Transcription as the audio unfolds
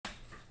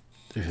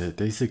Okay,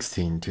 day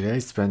 16. Today I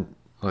spent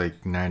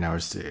like 9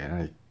 hours today and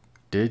I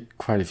did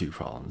quite a few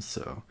problems.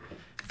 So,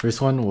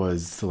 first one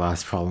was the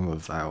last problem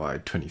of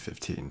IOI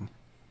 2015.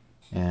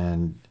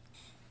 And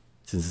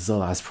since this is the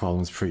last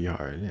problem, it's pretty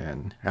hard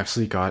and I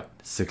actually got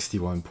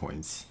 61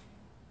 points,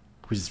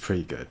 which is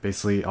pretty good.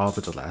 Basically, all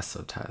but the last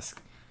subtask.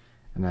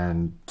 And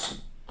then,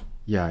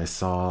 yeah,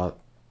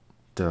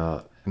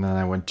 and then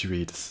I went to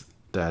read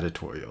the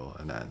editorial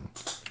and then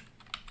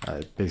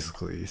I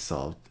basically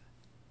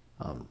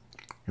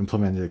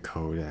implemented the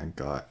code and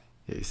got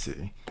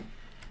AC.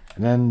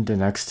 And then the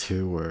next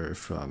two were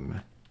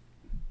from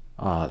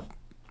IOI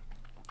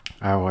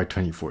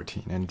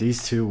 2014, and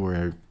these two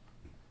were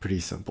pretty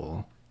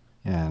simple.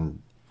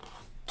 And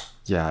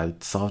yeah, I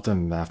solved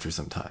them after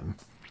some time.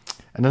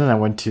 And then I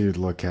went to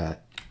look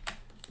at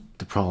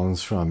the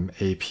problems from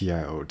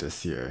APIO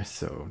this year,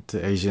 so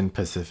the Asian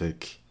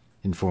Pacific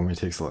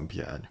Informatics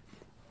Olympiad.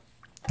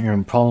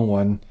 And problem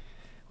one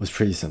was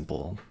pretty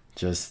simple,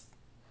 just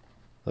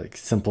like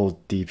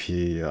simple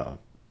DP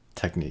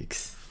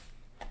techniques.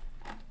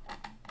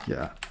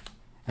 Yeah.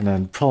 And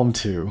then problem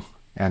two,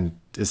 and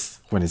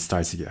this when it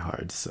starts to get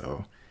hard.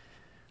 So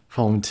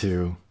problem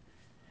two,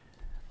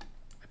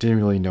 I didn't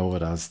really know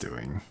what I was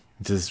doing.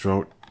 I just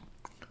wrote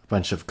a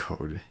bunch of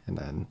code and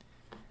then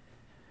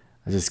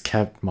I just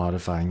kept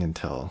modifying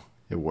until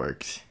it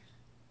worked.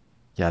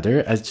 Yeah, there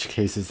are edge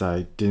cases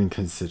I didn't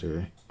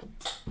consider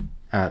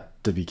at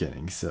the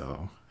beginning,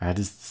 so I had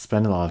to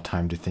spend a lot of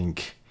time to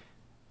think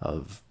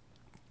of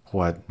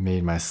what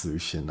made my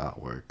solution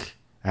not work.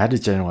 I had a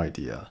general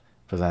idea,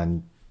 but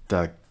then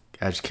the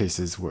edge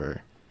cases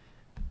were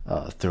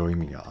throwing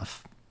me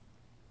off.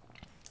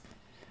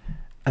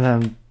 And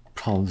then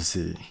problem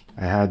C,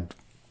 I had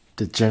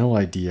the general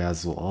idea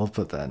as well,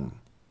 but then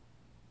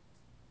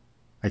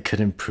I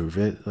couldn't prove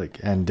it.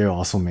 And there are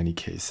also many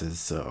cases,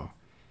 so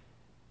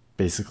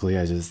basically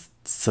I just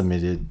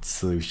submitted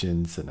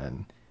solutions and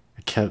then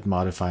I kept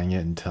modifying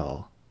it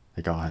until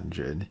I got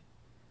 100.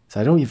 So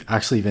I don't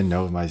actually even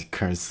know if my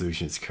current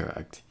solution is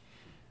correct,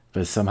 but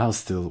it somehow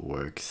still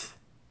works.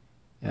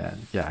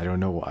 And yeah, I don't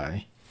know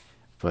why,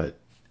 but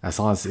as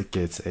long as it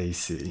gets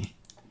AC,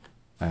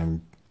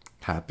 I'm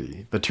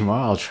happy. But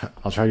tomorrow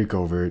I'll try to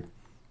go over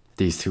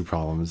these two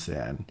problems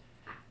and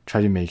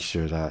try to make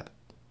sure that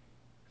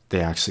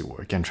they actually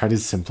work and try to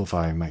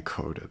simplify my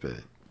code a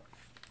bit.